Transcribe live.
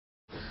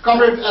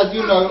Comrades, as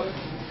you know,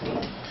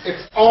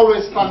 it's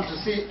always fun to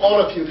see all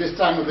of you this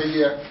time of the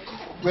year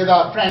with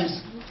our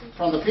friends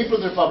from the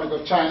People's Republic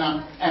of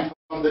China and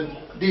from the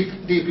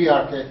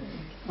DPRK.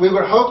 We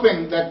were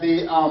hoping that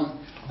there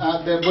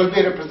will be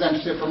a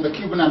representative from the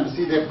Cuban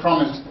embassy, they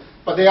promised,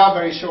 but they are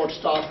very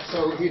short-staffed,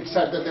 so he'd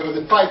said that there was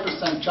a 5%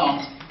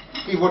 chance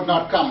he would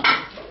not come.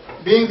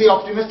 Being the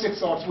optimistic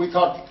sorts, we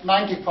thought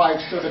 95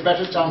 stood a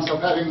better chance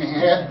of having him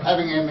here,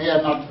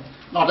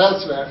 not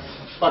elsewhere.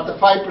 But the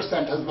 5%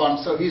 has won,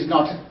 so he's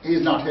not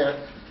here.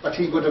 But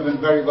he would have been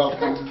very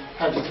welcome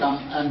had he come,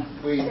 and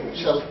we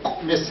shall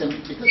miss him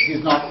because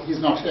he's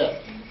not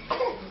here.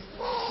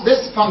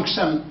 This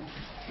function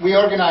we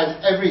organize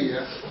every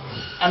year,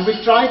 and we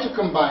try to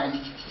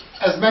combine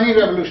as many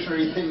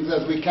revolutionary things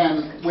as we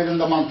can within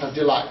the month of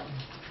July.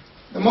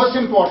 The most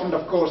important,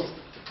 of course,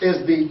 is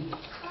the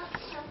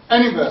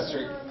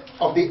anniversary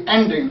of the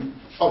ending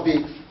of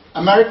the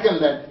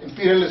American-led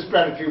imperialist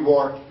predatory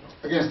war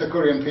against the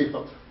Korean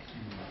people.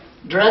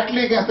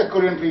 Directly against the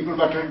Korean people,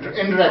 but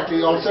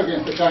indirectly also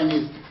against the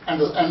Chinese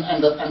and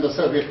the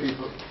Soviet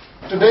people.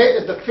 Today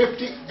is the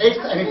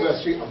 58th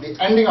anniversary of the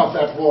ending of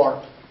that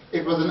war.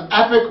 It was an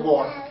epic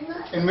war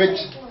in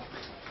which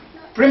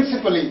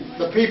principally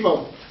the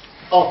people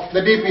of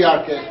the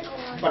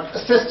DPRK, but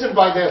assisted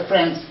by their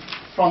friends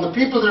from the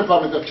People's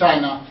Republic of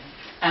China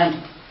and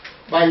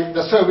by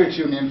the Soviet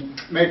Union,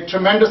 made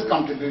tremendous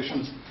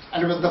contributions.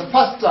 And it was the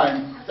first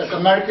time that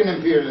American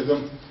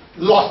imperialism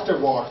lost a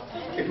war.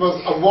 It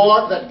was a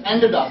war that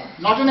ended up,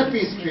 not in a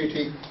peace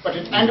treaty, but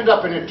it ended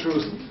up in a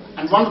truce.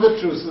 And one of the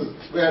truces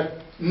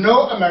where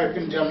no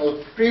American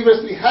general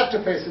previously had to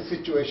face a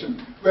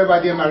situation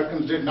whereby the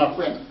Americans did not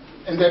win.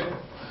 In their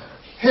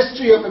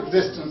history of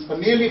existence for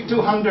nearly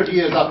 200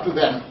 years up to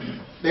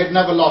then, they had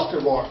never lost a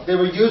war. They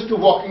were used to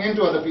walking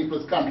into other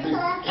people's countries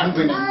and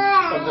winning.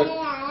 But the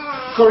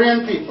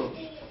Korean people,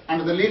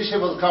 under the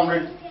leadership of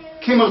Comrade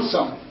Kim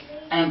Il-sung,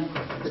 and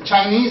the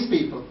Chinese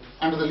people,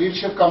 under the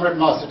leadership of Comrade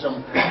Mao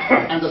Zedong,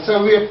 and the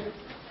Soviet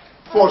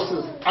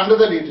forces under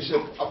the leadership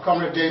of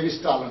Comrade J.B.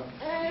 Stalin,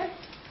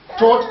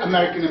 taught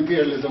American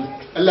imperialism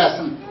a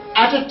lesson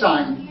at a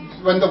time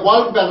when the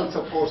world balance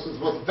of forces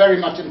was very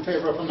much in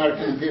favor of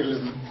American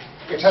imperialism.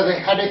 It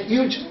had a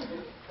huge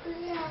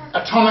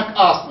atomic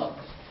arsenal,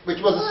 which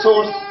was a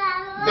source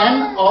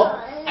then of,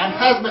 and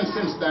has been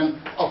since then,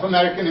 of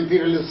American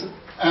imperialism's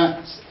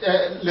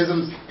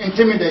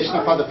intimidation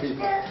of other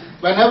people.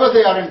 Whenever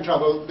they are in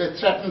trouble, they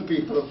threaten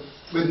people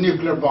with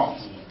nuclear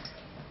bombs.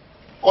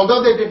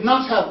 Although they did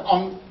not have,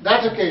 on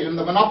that occasion,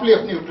 the monopoly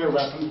of nuclear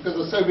weapons, because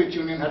the Soviet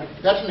Union had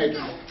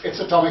detonated its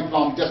atomic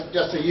bomb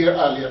just a year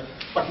earlier.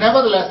 But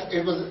nevertheless,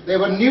 they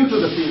were new to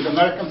the field.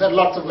 Americans had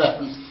lots of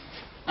weapons.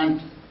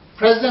 And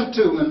President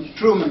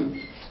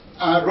Truman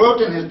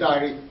wrote in his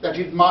diary that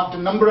he'd marked a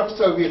number of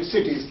Soviet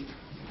cities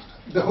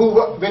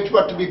which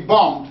were to be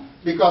bombed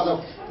because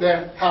of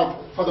their help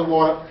for the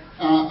war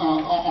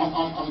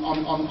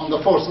on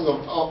the forces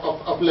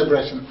of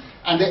liberation.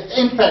 And they,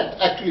 in fact,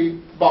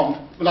 actually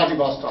bombed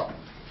Vladivostok.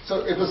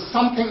 So it was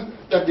something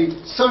that the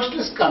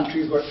socialist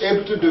countries were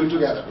able to do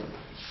together.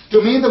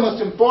 To me, the most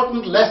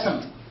important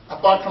lesson,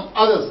 apart from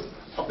others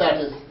of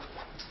that, is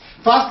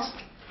first,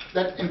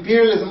 that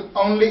imperialism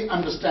only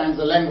understands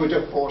the language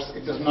of force.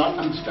 It does not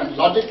understand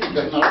logic, it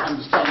does not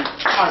understand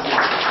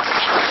argument.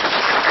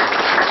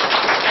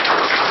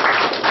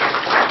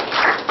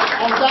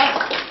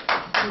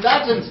 In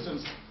that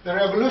instance, the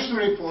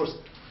revolutionary force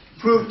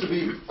proved to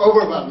be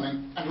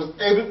overwhelming and was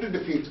able to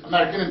defeat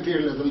American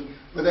imperialism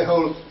with a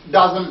whole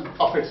dozen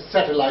of its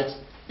satellites,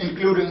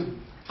 including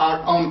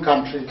our own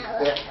country.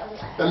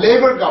 The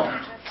Labour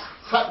government,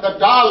 the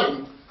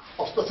darling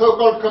of the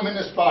so-called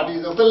communist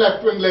parties, of the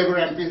left-wing Labour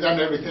MPs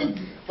and everything,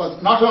 was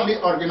not only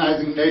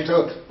organizing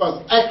NATO, was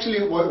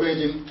actually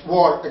waging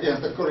war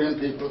against the Korean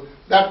people.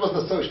 That was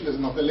the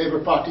socialism of the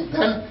Labour Party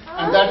then,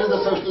 and that is the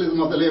socialism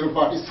of the Labour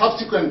Party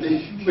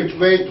subsequently, which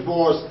waged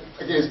wars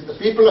against the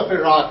people of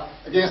Iraq,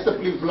 against the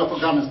people of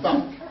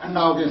Afghanistan, and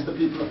now against the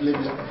people of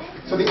Libya.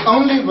 So the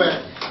only way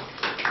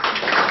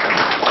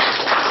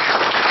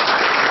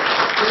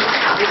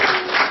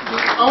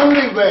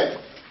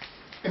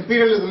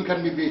imperialism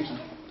can be beaten,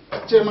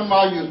 as Chairman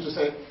Mao used to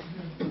say,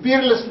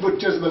 imperialist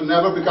butchers will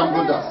never become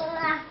Buddhas.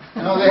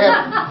 You know, they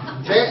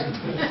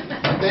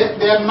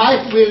are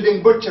knife-wielding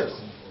butchers,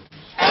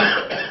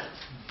 and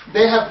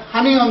they have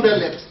honey on their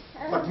lips,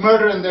 but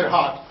murder in their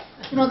heart.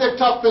 You know, they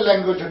talk the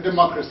language of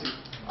democracy.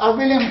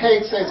 William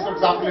Hague says, for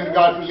example, in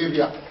regard to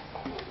Libya,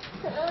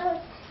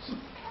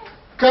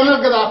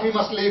 Colonel Gaddafi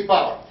must leave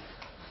power,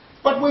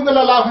 but we will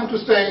allow him to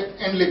stay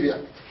in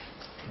Libya.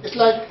 It's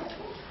like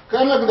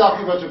Colonel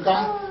Gaddafi were to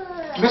come,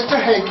 Mr.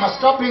 Hague must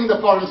stop being the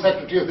foreign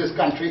secretary of this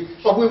country,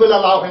 but we will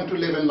allow him to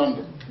live in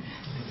London.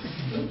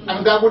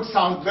 And that would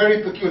sound very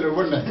peculiar,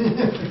 wouldn't it?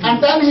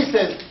 And then he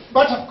says,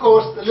 but of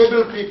course the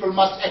liberal people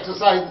must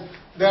exercise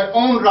their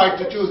own right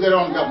to choose their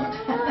own government.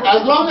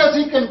 As long as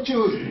he can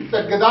choose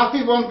that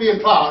Gaddafi won't be in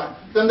power,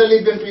 then the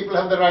Libyan people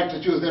have the right to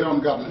choose their own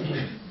government.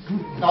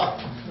 Now,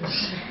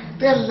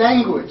 their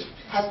language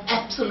has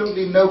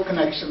absolutely no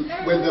connection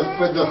with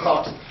the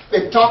thoughts.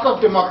 They talk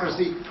of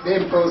democracy, they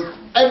impose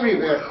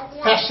everywhere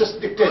fascist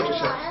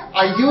dictatorship.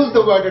 I use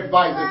the word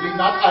advisedly,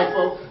 not out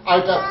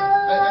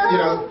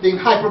of being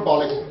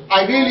hyperbolic.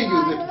 I really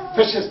use it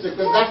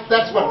fascistic, because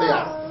that's what they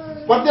are.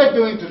 What they're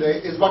doing today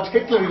is what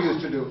Hitler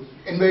used to do,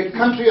 invade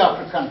country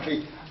after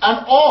country,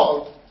 and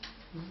all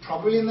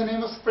probably in the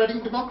name of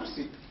spreading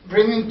democracy,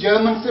 bringing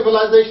German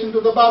civilization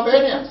to the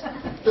barbarians.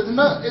 There's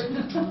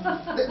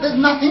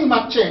nothing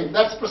much change.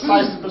 That's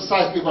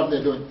precisely what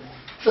they're doing.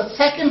 The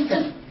second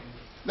thing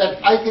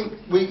that I think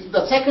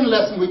the second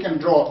lesson we can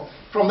draw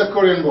from the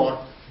Korean War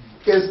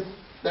is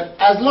that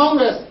as long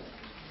as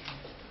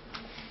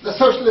the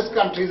socialist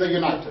countries are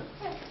united,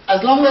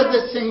 as long as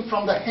they sing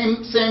from the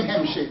same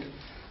hymn sheet,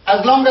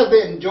 as long as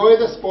they enjoy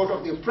the support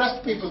of the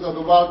oppressed peoples of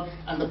the world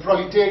and the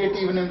proletariat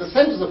even in the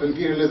centers of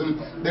imperialism,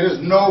 there is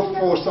no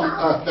force on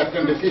earth that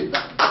can defeat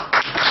them.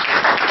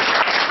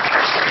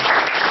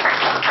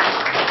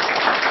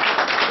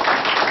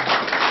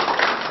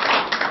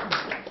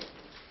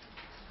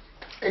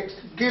 It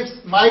gives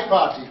my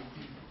party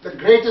the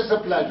greatest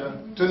of pleasure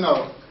to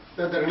know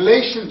that the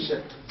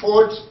relationship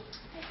forged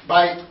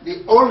by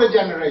the older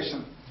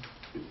generation,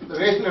 the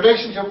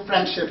relationship of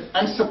friendship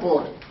and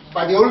support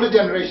by the older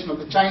generation of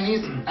the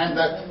Chinese and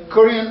the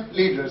Korean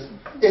leaders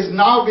is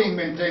now being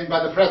maintained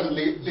by the present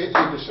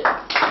leadership.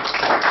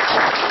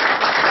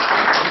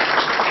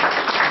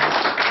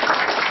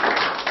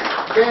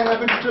 There have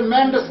been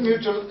tremendous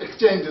mutual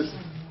exchanges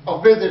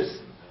of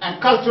visits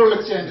and cultural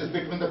exchanges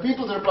between the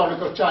People's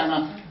Republic of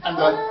China and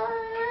the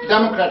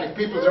Democratic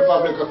People's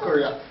Republic of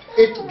Korea.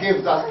 It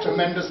gives us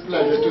tremendous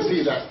pleasure to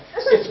see that.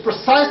 It's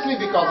precisely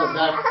because of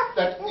that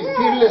that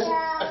imperialist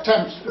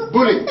attempts to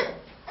bully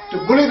the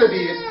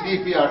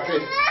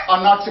DPRK are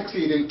not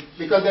succeeding,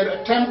 because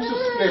their attempts to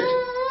split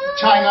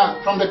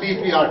China from the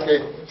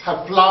DPRK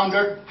have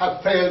floundered,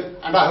 have failed,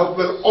 and I hope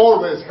will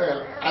always fail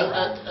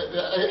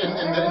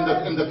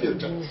in the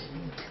future.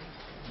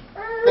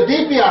 The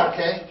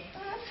DPRK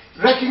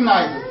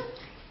recognizes,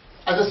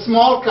 as a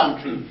small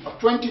country of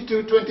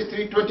 22,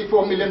 23,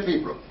 24 million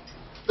people,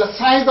 the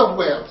size of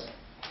Wales,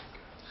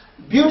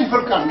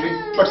 beautiful country,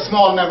 but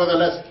small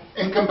nevertheless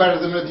in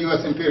comparison with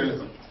US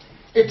imperialism.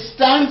 It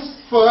stands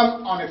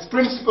firm on its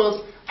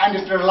principles and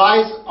it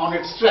relies on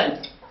its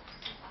strength.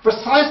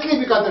 Precisely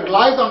because it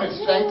relies on its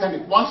strength and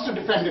it wants to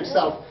defend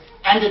itself,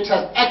 and it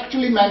has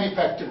actually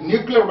manufactured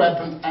nuclear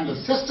weapons and the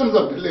systems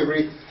of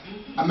delivery,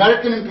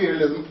 American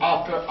imperialism,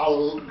 after a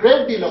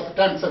great deal of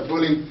attempts at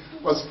bullying,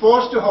 was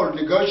forced to hold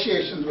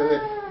negotiations with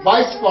the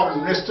Vice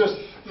Foreign Minister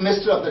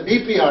of the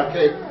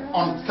DPRK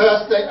on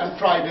Thursday and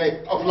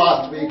Friday of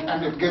last week,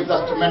 and it gives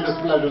us tremendous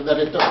pleasure that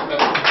it took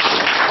place.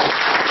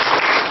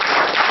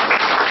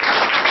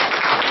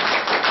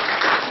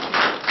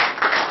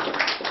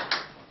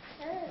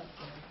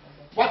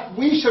 What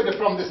we should,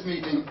 from this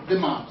meeting,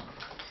 demand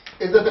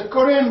is that the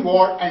Korean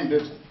War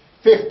ended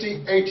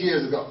 58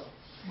 years ago.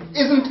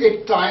 Isn't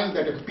it time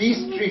that a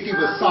peace treaty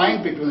was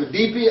signed between the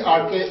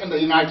DPRK and the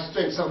United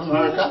States of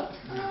America?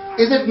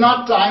 Is it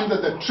not time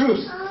that the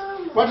truce,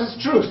 what is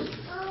truce?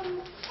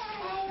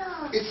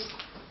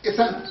 It's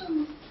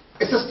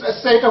a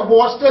state of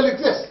war still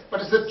exists,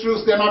 but it's a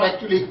truce. They're not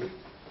actually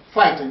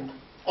fighting,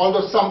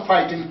 although some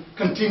fighting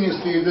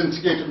continuously is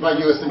instigated by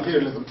US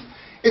imperialism.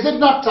 Is it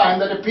not time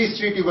that a peace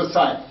treaty was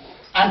signed?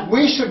 And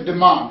we should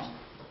demand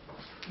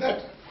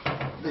that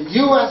the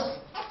US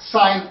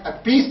sign a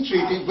peace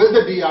treaty with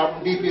the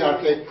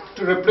DPRK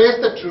to replace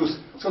the truce,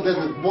 so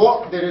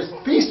there is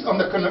peace on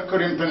the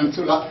Korean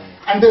Peninsula,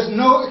 and there's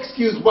no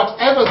excuse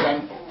whatever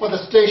then for the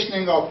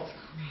stationing of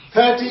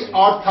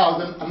 30-odd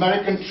thousand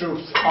American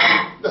troops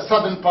on the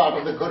southern part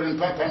of the Korean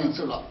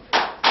Peninsula.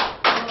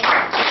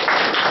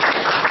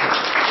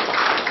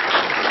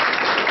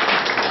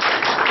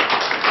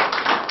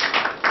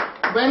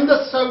 When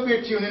the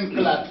Soviet Union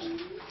collapsed,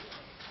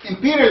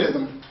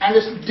 imperialism and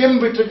its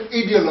dim-witted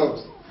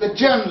ideologues, the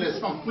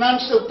journalists from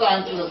Financial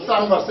Times to the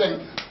Sun, were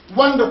saying,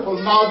 wonderful,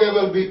 now there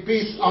will be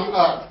peace on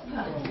earth.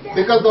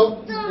 Because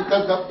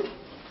the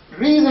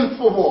reason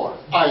for war,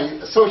 i.e.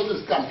 a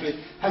socialist country,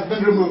 has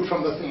been removed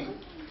from the scene.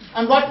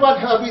 And what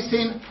have we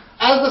seen?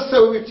 As the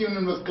Soviet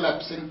Union was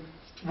collapsing,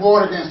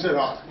 war against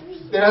Iraq.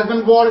 There has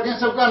been war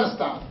against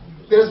Afghanistan.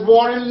 There is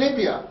war in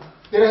Libya.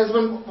 There has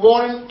been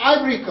war in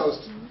Ivory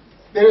Coast.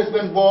 There has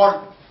been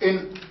war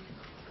in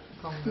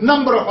a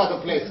number of other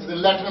places,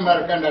 in Latin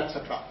America and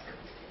etc.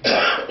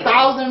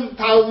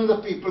 Thousands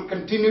of people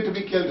continue to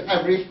be killed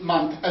every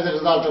month as a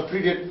result of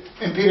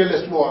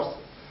imperialist wars.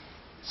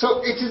 So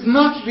it is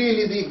not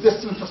really the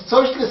existence of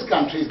socialist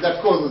countries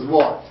that causes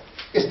war.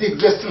 It's the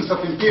existence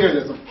of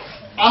imperialism.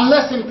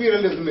 Unless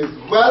imperialism is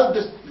well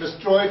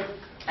destroyed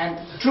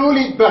and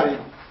truly buried,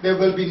 there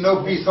will be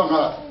no peace on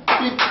earth.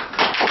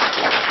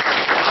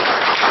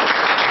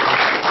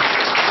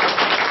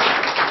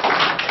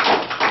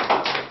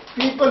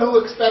 People who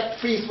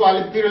expect peace while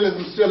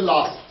imperialism still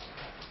lasts,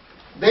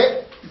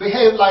 they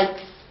behave like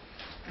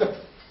the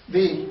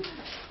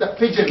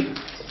pigeon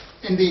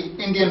in the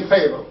Indian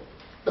fable.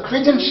 The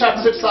pigeon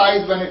shuts its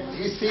eyes when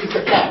he sees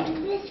the cat,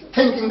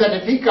 thinking that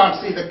if he can't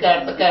see the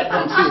cat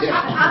won't see him.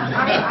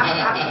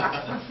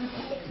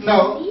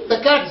 No,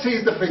 the cat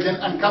sees the pigeon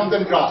and comes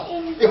and grasps.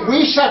 If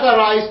we shut our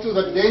eyes to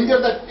the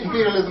danger that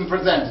imperialism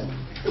presents,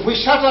 if we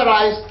shut our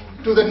eyes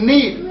to the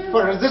need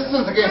for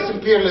resistance against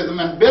imperialism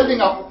and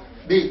building up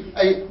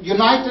a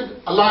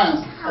united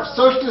alliance of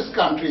socialist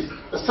countries,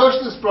 the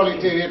socialist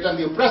proletariat and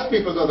the oppressed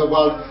peoples of the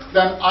world,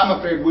 then I'm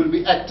afraid we'll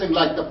be acting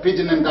like the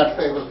pigeon in that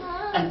fable.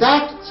 And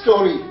that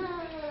story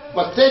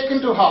was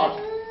taken to heart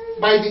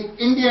by the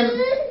Indian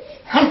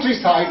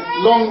countryside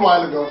long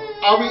while ago.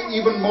 Are we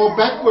even more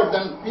backward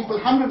than people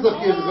hundreds of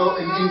years ago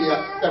in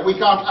India that we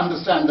can't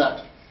understand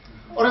that?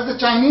 Or as the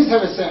Chinese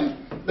have a saying,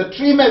 the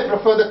tree may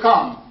prefer the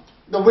calm,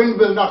 the wind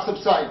will not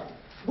subside.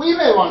 We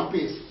may want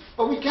peace,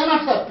 but we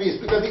cannot have peace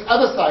because the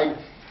other side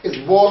is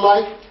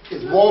warlike,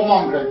 is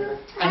warmongering.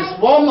 And it's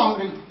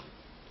warmongering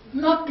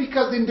not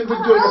because the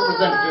individual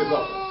representatives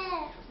of it,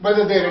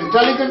 whether they're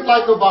intelligent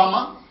like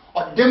Obama,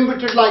 or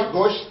dim-witted like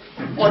Bush,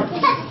 or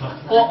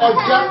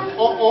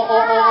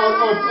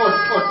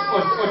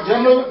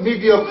general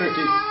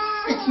mediocrity.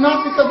 It's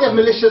not because they're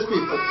malicious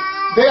people.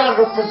 They are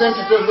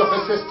representatives of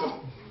a system.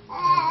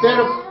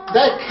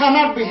 They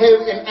cannot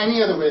behave in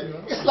any other way.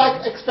 It's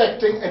like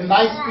expecting a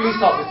nice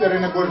police officer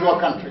in a bourgeois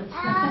country.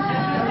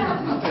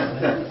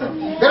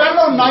 There are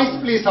no nice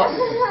police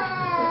officers.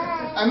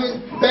 I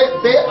mean,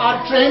 they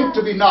are trained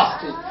to be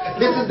nasty.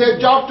 This is their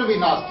job to be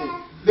nasty.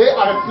 They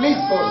are a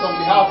police force on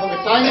behalf of a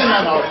tiny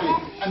minority,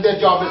 and their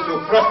job is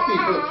to oppress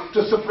people,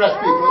 to suppress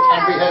people,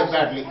 and behave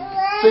badly.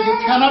 So you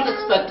cannot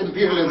expect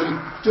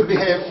imperialism to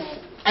behave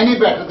any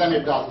better than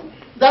it does.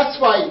 That's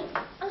why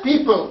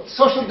people,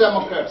 social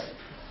democrats,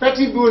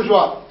 petty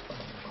bourgeois,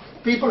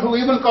 people who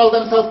even call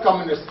themselves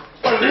communists,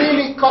 are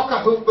really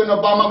cock-a-hoop when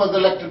Obama was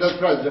elected as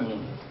president.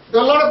 There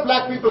are a lot of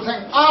black people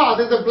saying,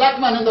 there's a black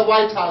man in the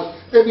White House,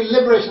 there'll be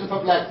liberation for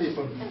black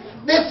people.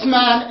 This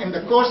man, in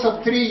the course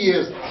of 3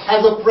 years,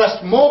 has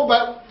oppressed more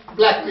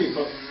black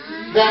people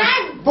than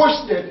Bush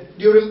did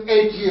during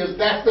 8 years.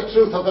 That's the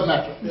truth of the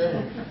matter.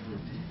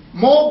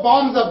 More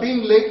bombs are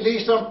being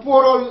leashed on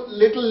poor old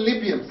little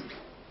Libyans.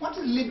 What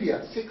is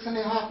Libya?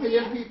 6.5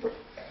 million people.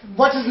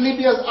 What is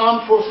Libya's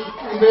armed forces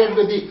compared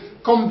with the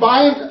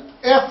combined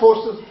air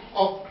forces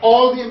of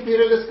all the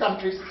imperialist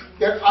countries?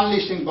 They're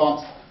unleashing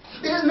bombs.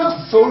 There is no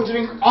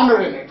soldiering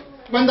honor in it.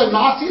 When the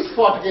Nazis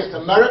fought against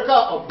America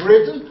or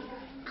Britain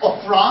or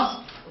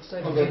France,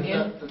 they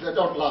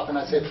don't laugh when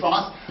I say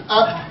France,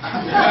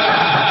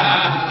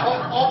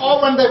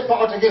 or when they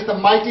fought against the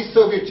mighty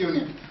Soviet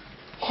Union,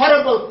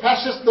 horrible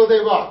fascists though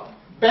they were,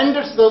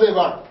 bandits though they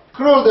were,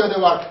 cruel though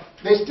they were,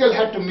 they still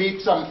had to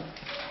meet some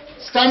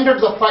standards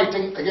of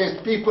fighting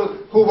against people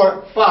who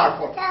were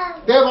powerful.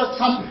 There was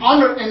some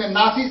honor in a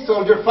Nazi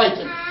soldier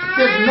fighting.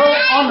 There's no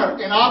honor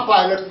in our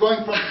pilots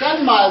going from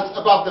 10 miles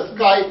above the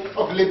sky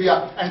of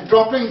Libya and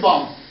dropping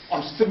bombs on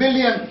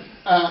civilian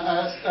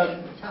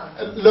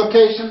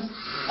locations,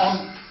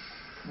 on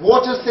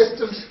water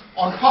systems,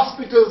 on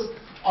hospitals,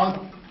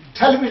 on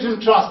television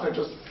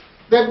transmitters.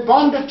 They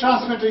bombed a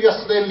transmitter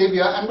yesterday in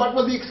Libya, and what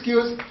was the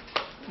excuse?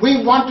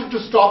 We wanted to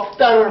stop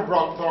terror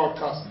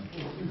broadcasts.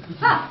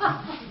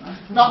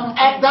 Now,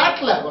 at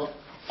that level,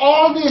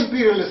 all the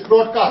imperialist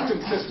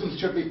broadcasting systems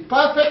should be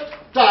perfect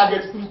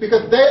targets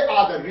because they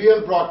are the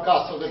real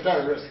broadcasts of the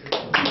terrorists.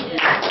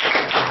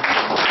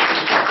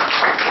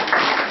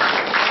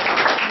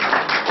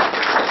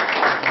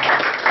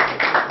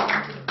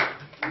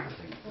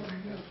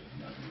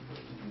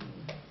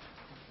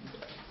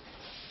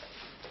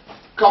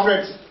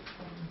 Comrades,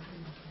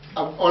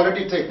 I've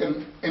already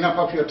taken enough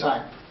of your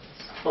time,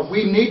 but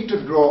we need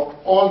to draw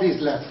all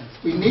these lessons.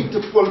 We need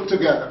to pull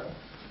together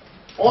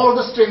all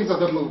the strings of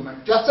the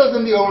movement. Just as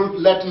in the old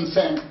Latin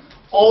saying,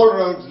 all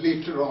roads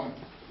lead to Rome.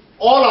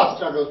 All our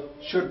struggle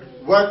should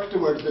work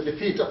towards the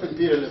defeat of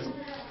imperialism.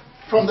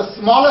 From the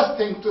smallest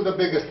thing to the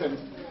biggest thing.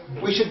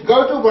 We should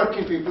go to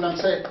working people and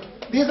say,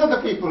 these are the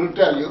people who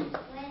tell you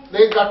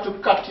they've got to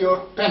cut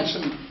your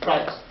pension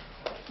rights.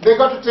 They've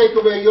got to take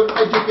away your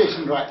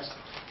education rights.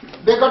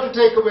 They've got to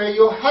take away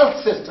your health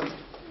system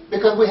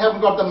because we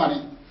haven't got the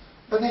money.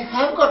 But they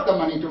have got the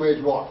money to wage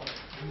war.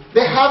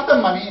 They have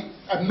the money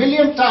 1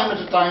 million times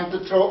at a time to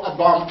throw a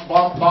bomb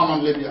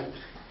on Libya.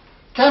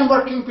 Can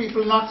working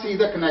people not see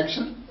the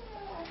connection?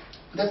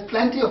 There's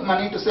plenty of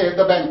money to save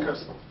the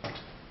bankers.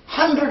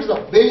 Hundreds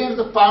of billions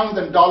of pounds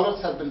and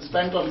dollars have been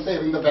spent on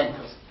saving the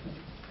bankers.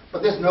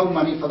 But there's no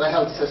money for the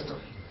health system.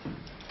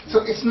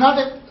 So it's not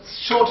a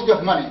shortage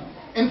of money.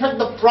 In fact,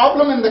 the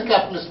problem in the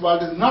capitalist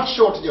world is not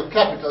shortage of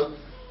capital,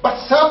 but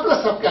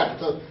surplus of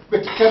capital,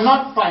 which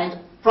cannot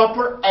find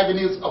proper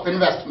avenues of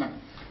investment.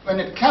 When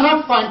it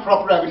cannot find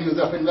proper avenues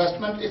of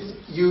investment, it's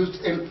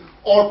used in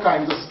all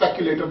kinds of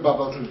speculative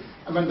bubbles.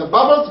 And when the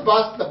bubbles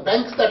burst, the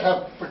banks that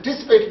have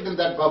participated in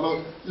that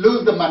bubble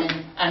lose the money,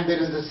 and there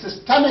is a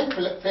systemic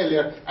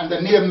failure and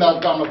the near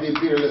meltdown of the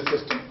imperialist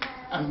system.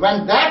 And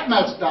when that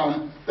melts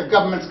down, the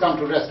governments come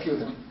to rescue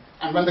them.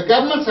 And when the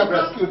governments have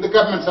rescued, the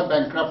governments are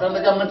bankrupt, and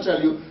the governments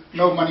tell you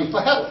no money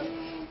for health.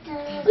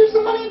 Where's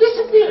the money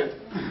disappeared?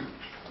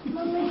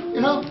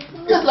 You know,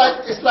 it's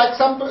like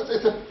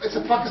it's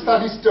a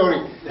Pakistani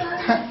story.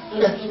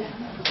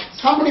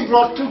 Somebody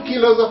brought 2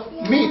 kilos of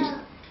meat,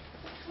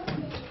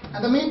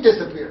 and the meat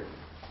disappeared.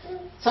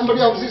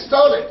 Somebody obviously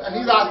stole it, and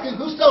he's asking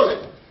who stole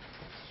it.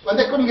 When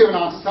they couldn't give an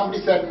answer,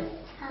 somebody said,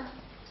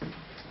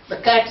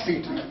 the cat's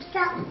eaten it.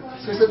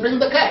 So he said, bring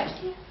the cat.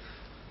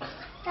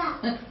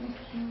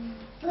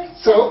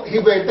 So he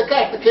weighed the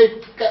cat.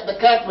 The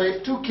cat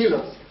weighed 2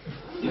 kilos.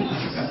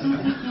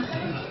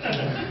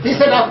 He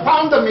said, I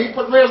found the meat,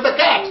 but where's the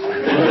cat?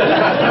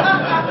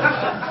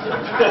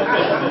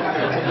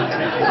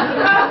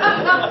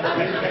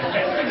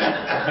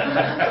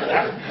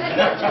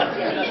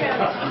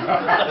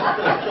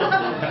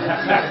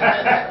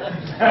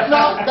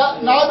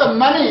 Now the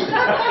money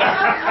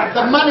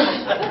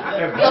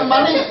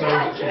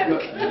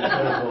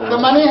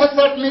has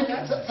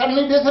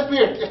suddenly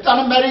disappeared. It's on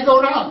a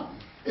merry-go-round.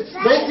 It's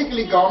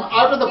basically gone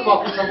out of the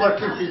pockets of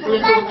working people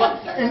into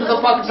the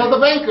pockets of the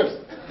bankers.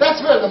 That's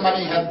where the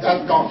money has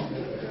gone.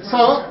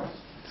 So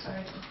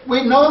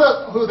we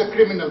know who the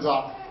criminals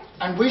are,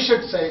 and we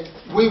should say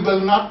we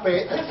will not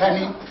pay a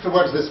penny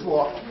towards this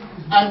war.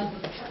 And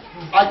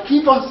I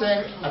keep on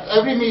saying at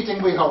every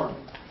meeting we hold,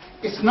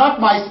 it's not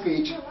my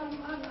speech,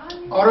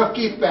 or of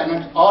Keith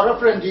Bennett, or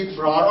of Ranjit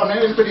Brar, or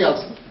anybody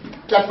else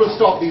that will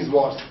stop these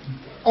wars.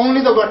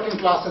 Only the working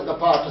class has the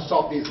power to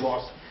stop these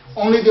wars.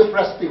 Only the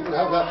oppressed people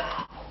have the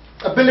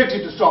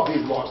ability to stop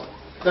these wars.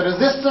 The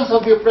resistance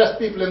of the oppressed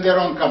people in their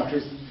own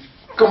countries,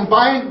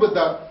 combined with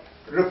the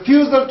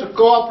refusal to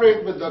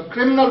cooperate with the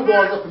criminal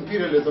wars of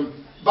imperialism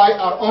by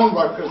our own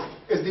workers,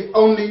 is the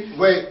only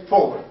way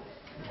forward.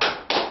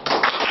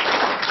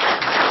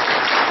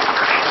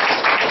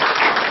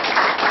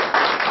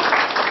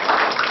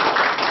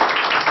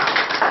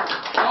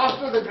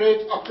 After the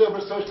great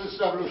October Socialist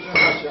Revolution in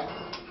Russia,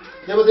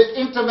 there was an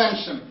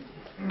intervention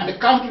and a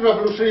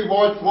counter-revolutionary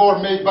war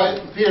made by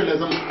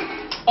imperialism,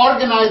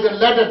 organized and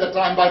led at the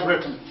time by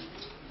Britain.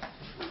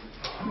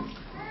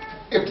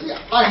 In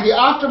the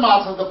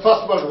aftermath of the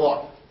First World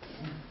War,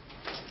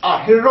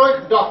 our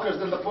heroic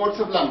dockers in the ports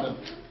of London,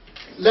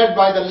 led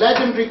by the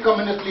legendary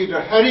communist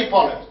leader Harry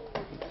Pollitt,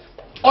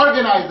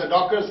 organized the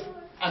dockers,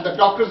 and the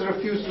dockers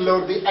refused to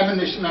load the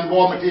ammunition and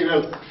war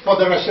material for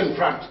the Russian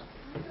front.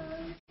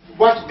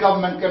 What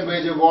government can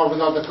wage a war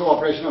without the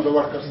cooperation of the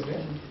workers?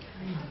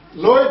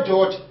 Lloyd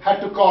George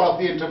had to call off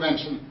the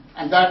intervention,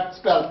 and that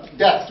spelled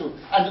death to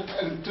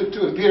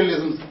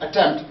imperialism's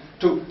attempt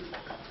to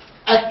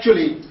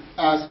actually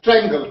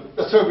strangle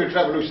the Soviet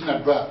Revolution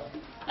at birth.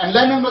 And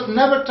Lenin was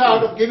never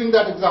tired of giving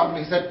that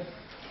example. He said,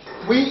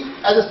 we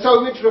as a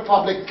Soviet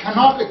republic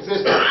cannot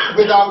exist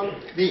without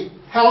the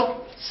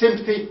help,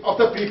 sympathy of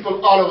the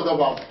people all over the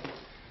world.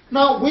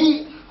 Now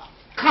we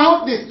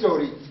count this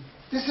story.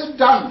 This is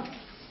done.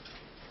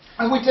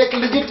 And we take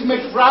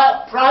legitimate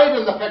pride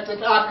in the fact that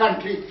our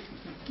country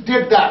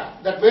did that.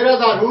 That whereas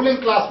our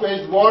ruling class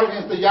waged war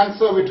against the young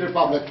Soviet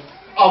republic,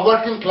 our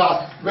working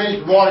class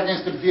waged war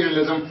against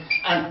imperialism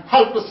and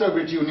helped the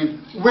Soviet Union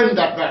win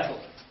that battle.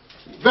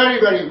 Very,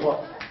 very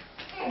important.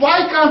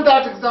 Why can't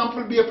that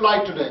example be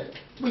applied today?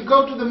 We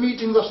go to the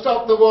meetings of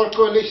Stop the War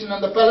Coalition and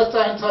the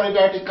Palestine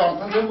Solidarity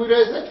Conference, and we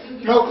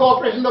say, no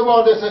cooperation in the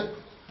war. They say,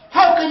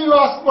 how can you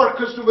ask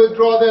workers to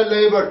withdraw their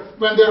labor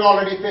when they're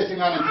already facing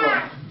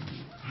unemployment?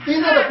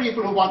 These are the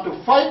people who want to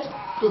fight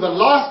to the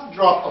last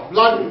drop of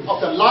blood of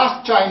the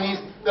last Chinese,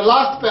 the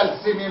last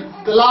Palestinian,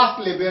 the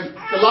last Libyan,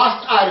 the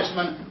last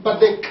Irishman,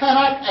 but they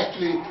cannot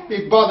actually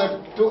be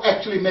bothered to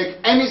actually make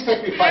any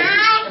sacrifices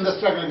in the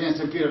struggle against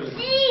imperialism.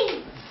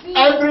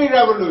 Every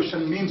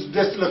revolution means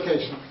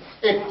dislocation.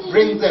 It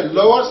brings a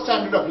lower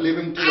standard of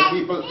living to the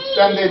people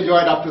than they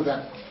enjoyed up to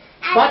then.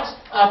 But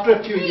after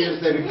a few years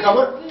they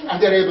recover and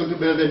they're able to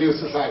build a new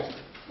society.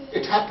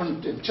 It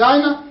happened in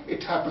China,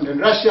 it happened in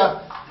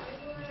Russia.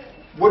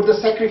 Would the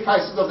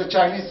sacrifices of the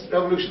Chinese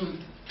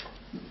Revolution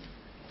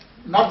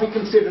not be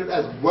considered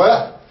as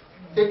worth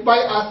it by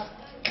us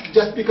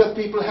just because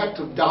people had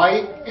to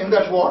die in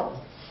that war?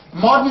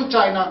 Modern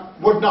China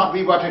would not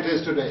be what it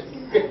is today.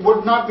 It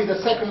would not be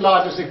the second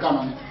largest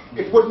economy.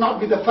 It would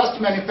not be the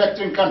first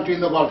manufacturing country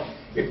in the world.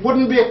 It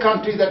wouldn't be a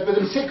country that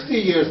within 60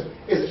 years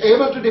is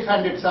able to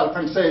defend itself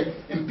and say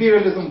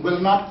imperialism will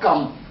not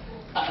come.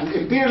 And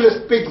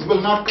imperialist pigs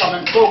will not come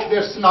and poke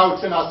their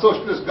snouts in our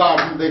socialist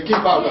gardens. They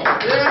keep out of it.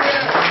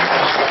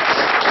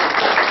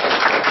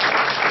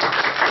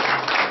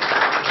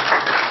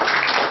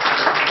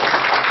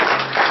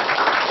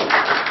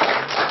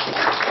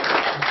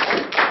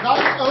 Not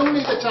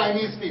only the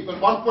Chinese people,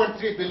 1.3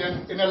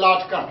 billion in a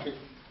large country,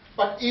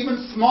 but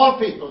even small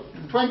people,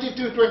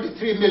 22,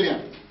 23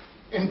 million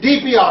in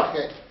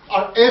DPRK,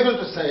 are able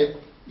to say,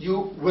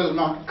 you will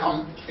not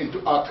come into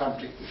our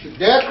country. If you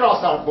dare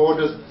cross our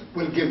borders,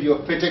 we'll give you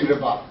a fitting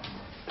rebuff.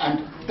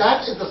 And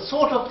that is the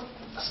sort of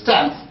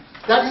stance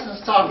that has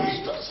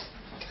established us.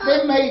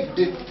 They may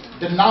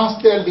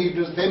denounce their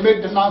leaders, they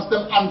may denounce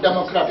them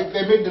undemocratic,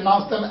 they may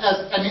denounce them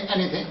as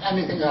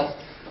anything else.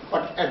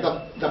 But at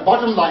the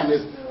bottom line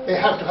is, they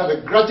have to have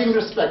a grudging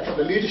respect for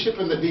the leadership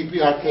in the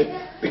DPRK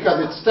because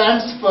it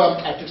stands firm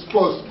at its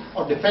post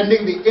of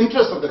defending the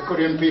interests of the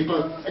Korean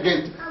people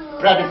against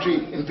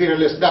predatory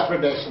imperialist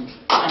depredations.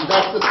 And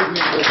that's the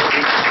significance of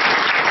it.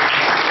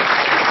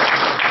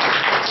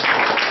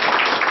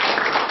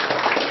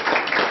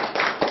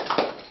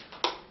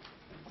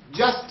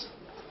 Just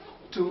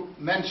to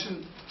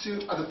mention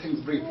two other things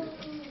briefly.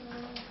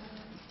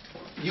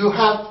 You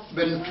have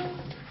been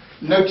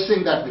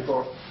noticing that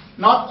before.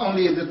 Not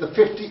only is it the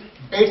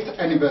 58th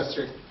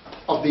anniversary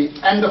of the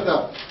end of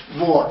the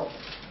war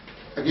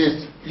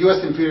against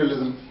US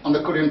imperialism on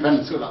the Korean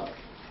Peninsula.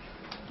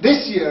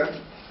 This year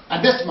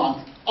and this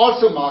month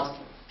also marks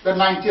the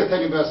 90th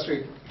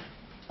anniversary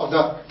of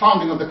the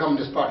founding of the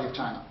Communist Party of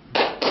China.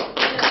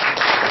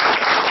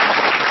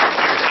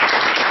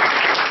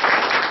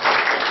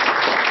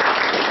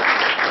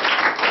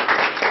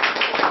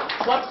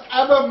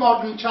 Whatever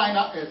modern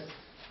China is,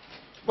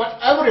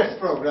 whatever its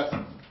progress,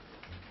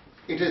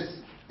 it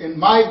is, in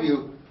my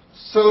view,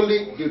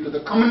 solely due to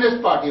the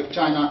Communist Party of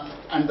China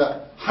and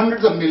the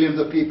hundreds of millions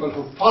of people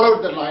who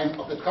followed the line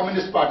of the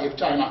Communist Party of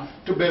China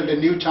to build a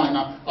new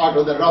China out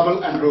of the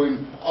rubble and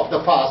ruin of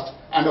the past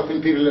and of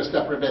imperialist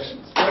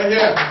depredations.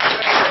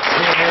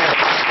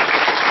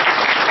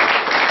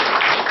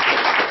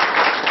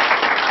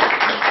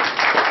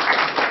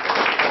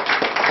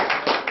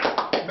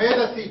 May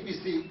the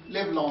CPC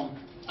live long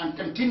and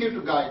continue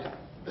to guide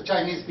the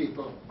Chinese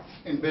people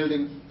in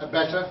building a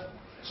better,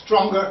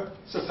 stronger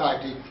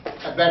society,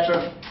 a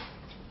better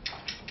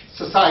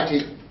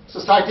society,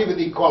 society with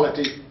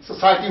equality,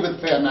 society with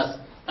fairness,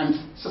 and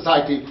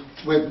society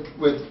with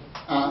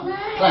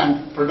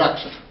planned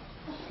production.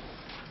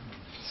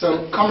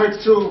 So,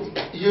 comrades, through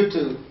you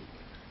two,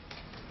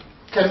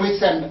 can we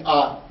send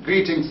our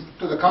greetings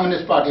to the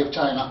Communist Party of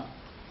China,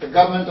 the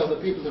government of the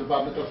People's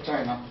Republic of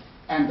China,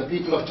 and the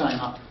people of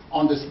China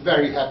on this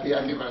very happy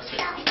anniversary.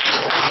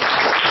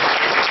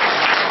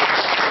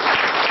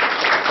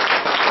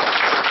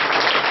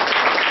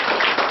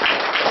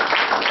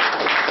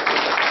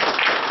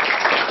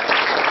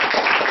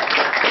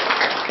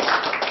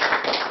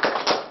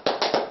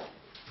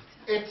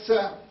 It's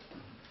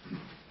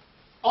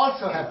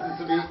also happens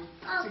to be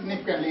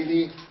significantly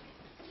the,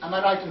 am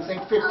I right in saying,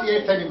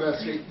 58th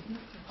anniversary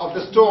of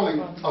the storming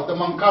of the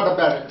Moncada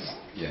barracks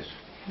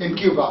in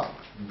Cuba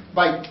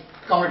by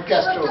Comrade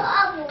Castro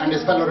and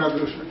his fellow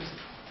revolutionaries.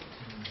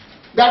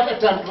 That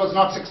attempt was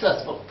not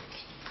successful,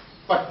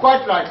 but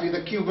quite rightly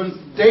the Cubans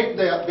date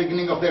the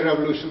beginning of their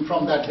revolution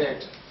from that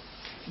date,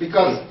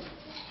 because,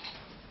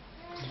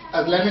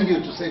 as Lenin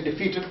used to say,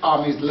 defeated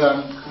armies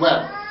learn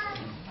well.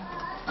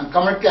 And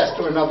Comrade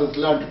Castro and others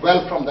learned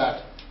well from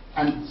that,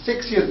 and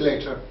 6 years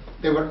later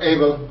they were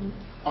able,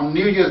 on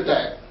New Year's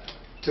Day,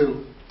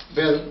 to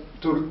build,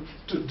 to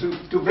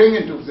bring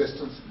into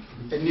existence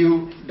a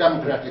new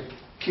democratic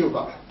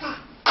Cuba.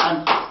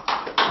 And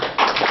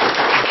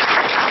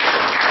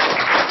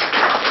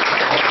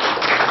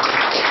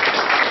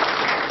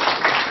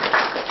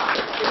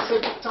it's a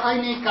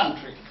tiny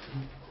country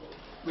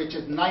which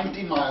is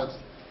 90 miles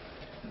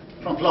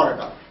from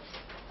Florida.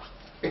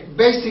 It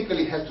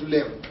basically has to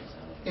live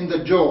in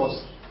the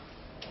jaws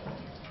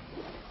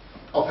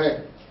of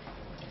a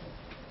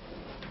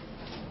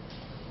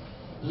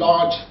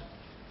large,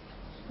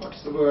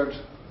 what's the word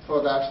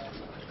for that?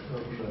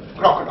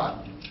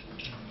 Crocodile.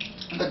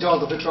 In the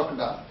jaws of a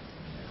crocodile.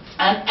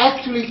 And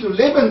actually to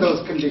live in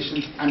those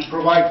conditions and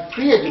provide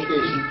free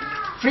education,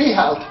 free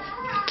health,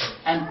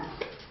 and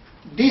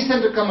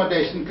decent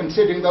accommodation,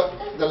 considering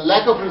the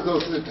lack of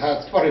resources it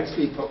has for its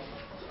people,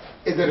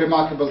 is a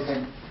remarkable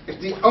thing. It's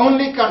the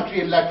only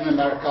country in Latin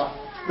America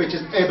which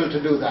is able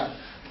to do that,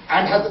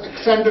 and has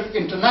extended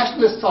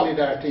internationalist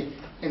solidarity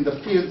in the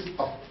fields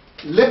of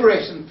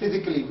liberation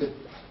physically with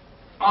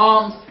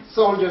arms,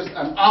 soldiers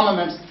and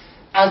armaments,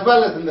 as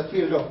well as in the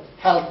field of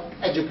health,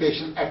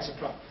 education,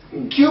 etc.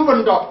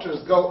 Cuban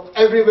doctors go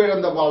everywhere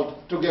in the world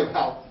to give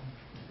help.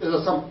 There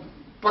are some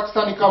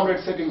Pakistani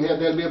comrades sitting here,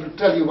 they'll be able to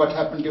tell you what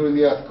happened during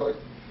the earthquake.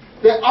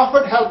 They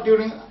offered help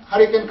during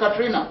Hurricane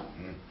Katrina,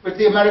 which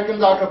the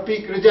Americans out of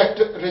pique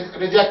rejected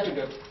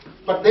it.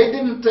 But they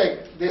didn't take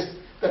this,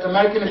 that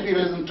American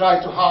imperialism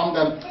tries to harm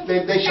them.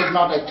 They should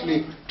not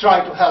actually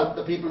try to help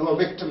the people who are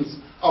victims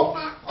of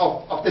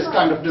this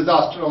kind of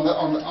disaster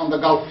on the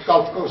Gulf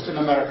Coast in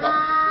America.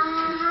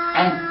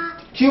 And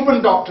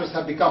Cuban doctors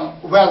have become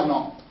well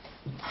known,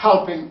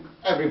 helping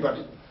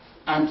everybody.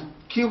 And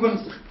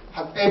Cubans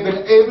have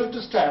been able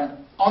to stand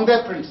on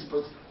their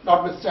principles,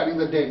 notwithstanding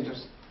the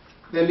dangers.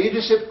 Their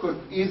leadership could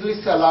easily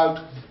sell out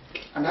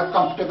and have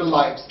comfortable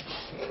lives.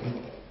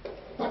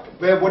 But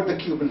where would the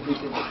Cuban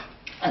people be?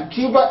 And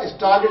Cuba is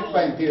targeted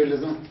by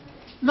imperialism,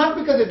 not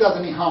because it does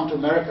any harm to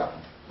America,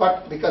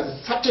 but because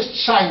it's such a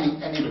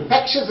shining and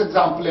infectious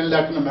example in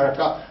Latin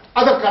America.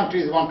 Other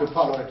countries want to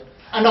follow it,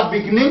 and are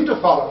beginning to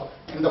follow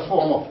in the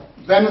form of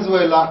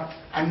Venezuela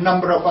and a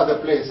number of other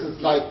places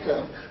like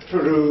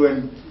Peru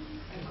and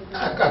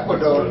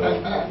Ecuador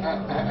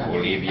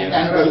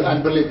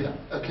and Bolivia.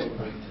 Okay.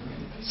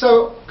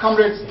 So,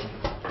 comrades,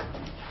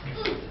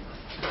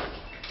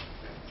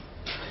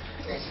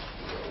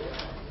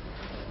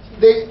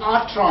 they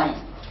are trying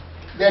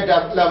their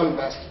level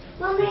best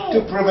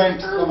to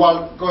prevent the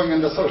world going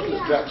in the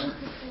socialist direction.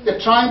 They're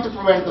trying to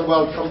prevent the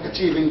world from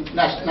achieving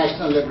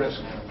national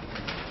liberation.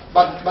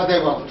 But they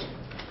won't.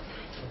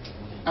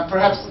 And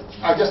perhaps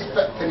I'll just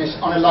finish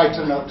on a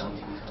lighter note.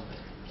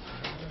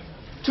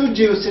 Two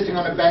Jews sitting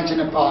on a bench in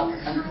a park,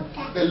 and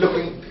they're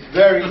looking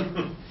very,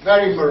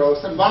 very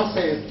morose, and one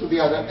says to the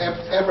other,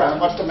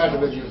 Abraham, what's the matter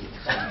with you?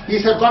 He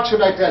said, what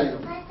should I tell you?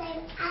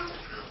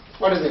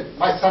 What is it?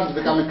 My son's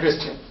become a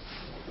Christian.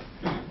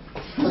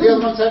 So the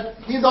other one said,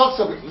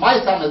 my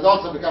son has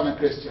also become a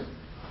Christian.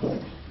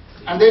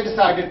 And they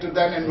decided to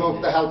then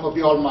invoke the help of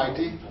the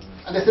Almighty.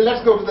 And they said,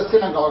 let's go to the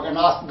synagogue and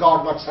ask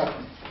God what's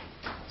happened.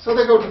 So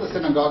they go to the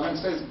synagogue and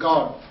says,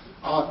 God,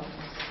 our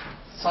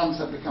sons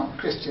have become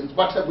Christians.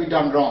 What have we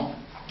done wrong?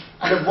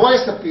 And a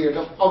voice appeared,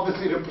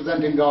 obviously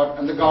representing God,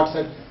 and the God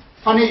said,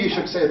 funny you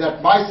should say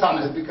that, my son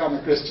has become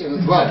a Christian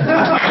as well.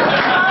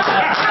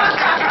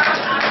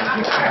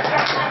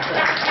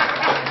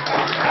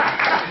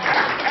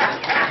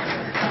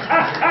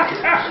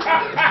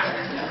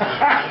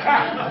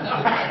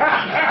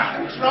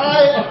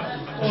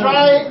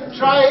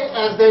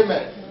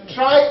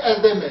 Try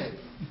as they may,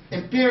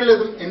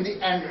 imperialism in the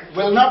end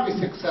will not be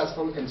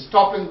successful in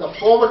stopping the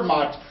forward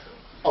march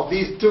of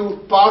these two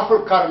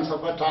powerful currents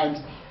of our times,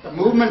 the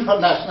movement for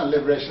national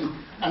liberation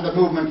and the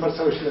movement for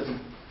socialism.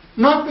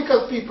 Not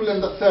because people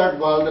in the third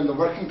world and the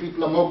working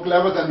people are more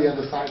clever than the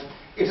other side.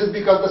 It is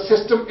because the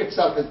system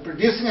itself is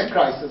producing a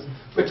crisis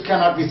which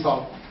cannot be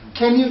solved.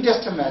 Can you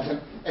just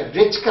imagine a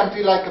rich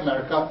country like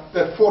America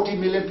where 40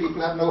 million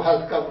people have no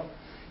health cover?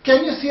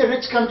 Can you see a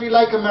rich country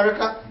like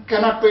America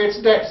cannot pay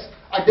its debts?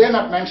 I dare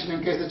not mention, in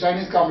case the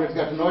Chinese comrades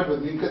get annoyed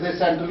with me, because they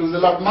stand to lose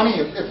a lot of money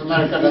if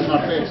America does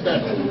not pay its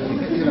debts.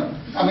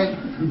 I mean,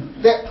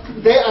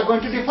 they are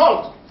going to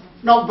default.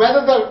 Now,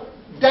 whether the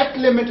debt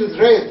limit is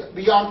raised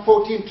beyond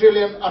 14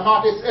 trillion or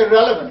not is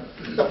irrelevant.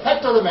 The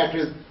fact of the matter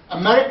is,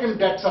 American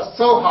debts are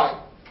so high,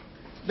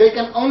 they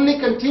can only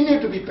continue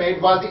to be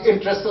paid while the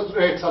interest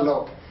rates are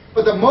low.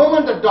 But the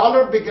moment the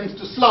dollar begins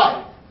to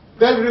slide,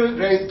 they'll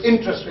raise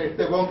interest rates.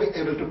 They won't be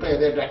able to pay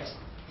their debts.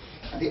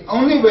 And the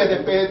only way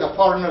they pay the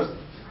foreigners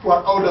who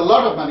are owed a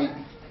lot of money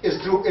is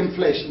through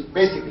inflation,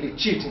 basically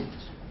cheating.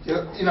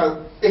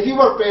 If you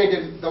were paid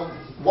in the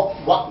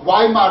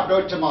Weimar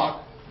Deutsche Mark,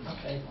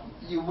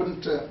 you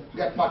wouldn't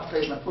get much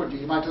payment, would you?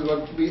 You might as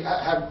well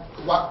have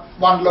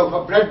one loaf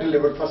of bread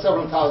delivered for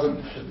several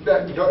thousand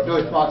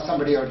Deutsche Mark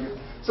somebody owed you.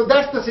 So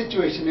that's the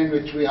situation in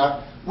which we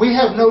are. We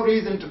have no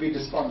reason to be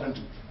despondent.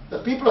 The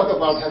people of the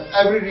world have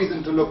every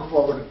reason to look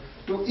forward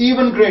to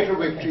even greater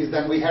victories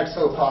than we had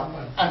so far.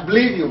 And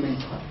believe you me,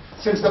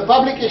 since the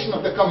publication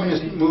of the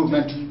communist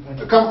movement,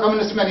 the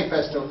Communist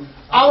Manifesto,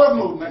 our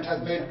movement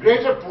has made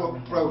greater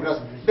progress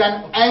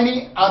than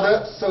any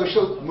other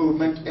social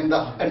movement in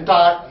the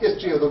entire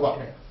history of the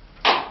world.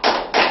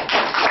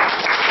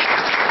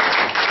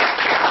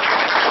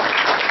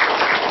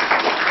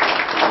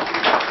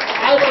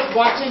 I was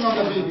watching on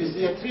the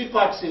BBC a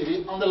 3-part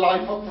series on the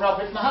life of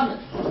Prophet Muhammad.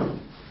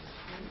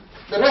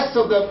 The rest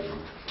of the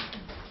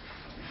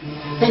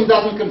thing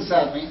doesn't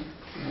concern me,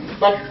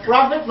 but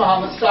Prophet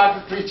Muhammad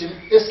started preaching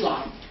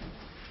Islam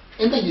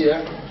in the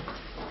year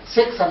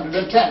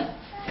 610.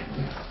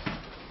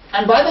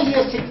 And by the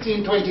year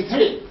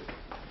 1623,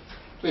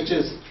 which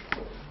is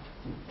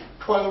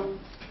 12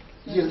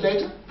 years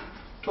later,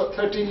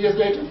 13 years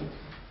later,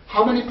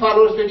 how many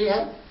followers did he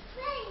have?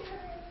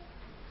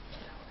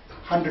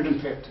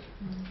 150.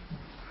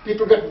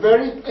 People get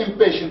very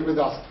impatient with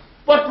us.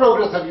 What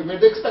progress have you made?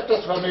 They expect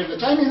us to have made the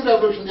Chinese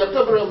Revolution, the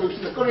October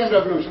Revolution, the Korean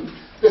Revolution.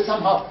 They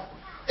somehow,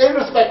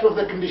 irrespective of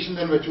the conditions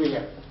in which we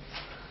live.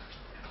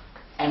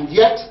 And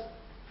yet,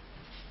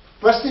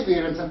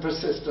 perseverance and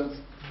persistence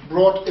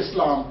brought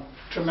Islam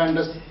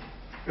tremendous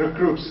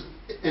recruits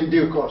in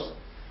due course.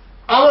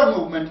 Our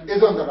movement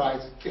is on the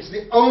rise. It's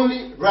the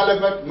only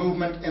relevant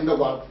movement in the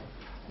world.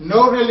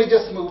 No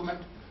religious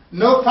movement,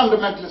 no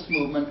fundamentalist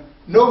movement,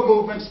 no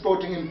movement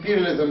supporting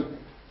imperialism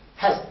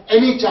has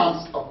any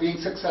chance of being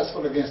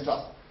successful against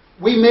us.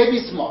 We may be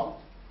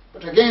small,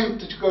 but again,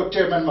 to quote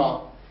Chairman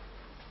Mao,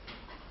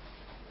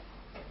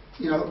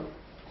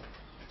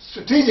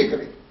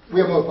 strategically,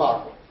 we are more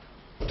powerful.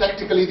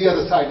 Tactically, the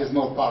other side is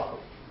more powerful.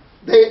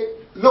 They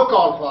look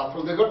all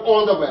powerful. They've got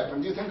all the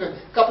weapons. You think a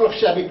couple of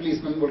shabby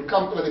policemen will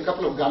come with a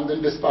couple of guns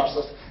and disperse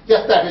us?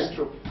 Yes, that is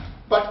true.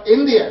 But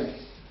in the end,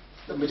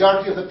 the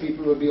majority of the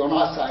people will be on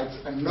our sides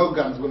and no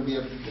guns will be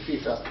able to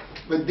defeat us.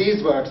 With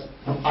these words,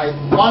 I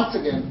once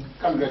again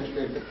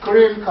congratulate the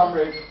Korean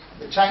comrades,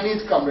 the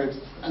Chinese comrades,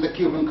 and the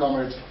Cuban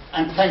comrades,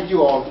 and thank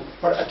you all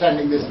for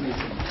attending this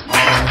meeting.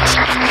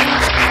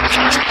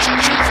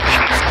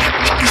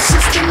 The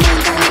system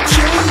ain't gonna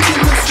change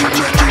unless we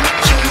make it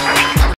change.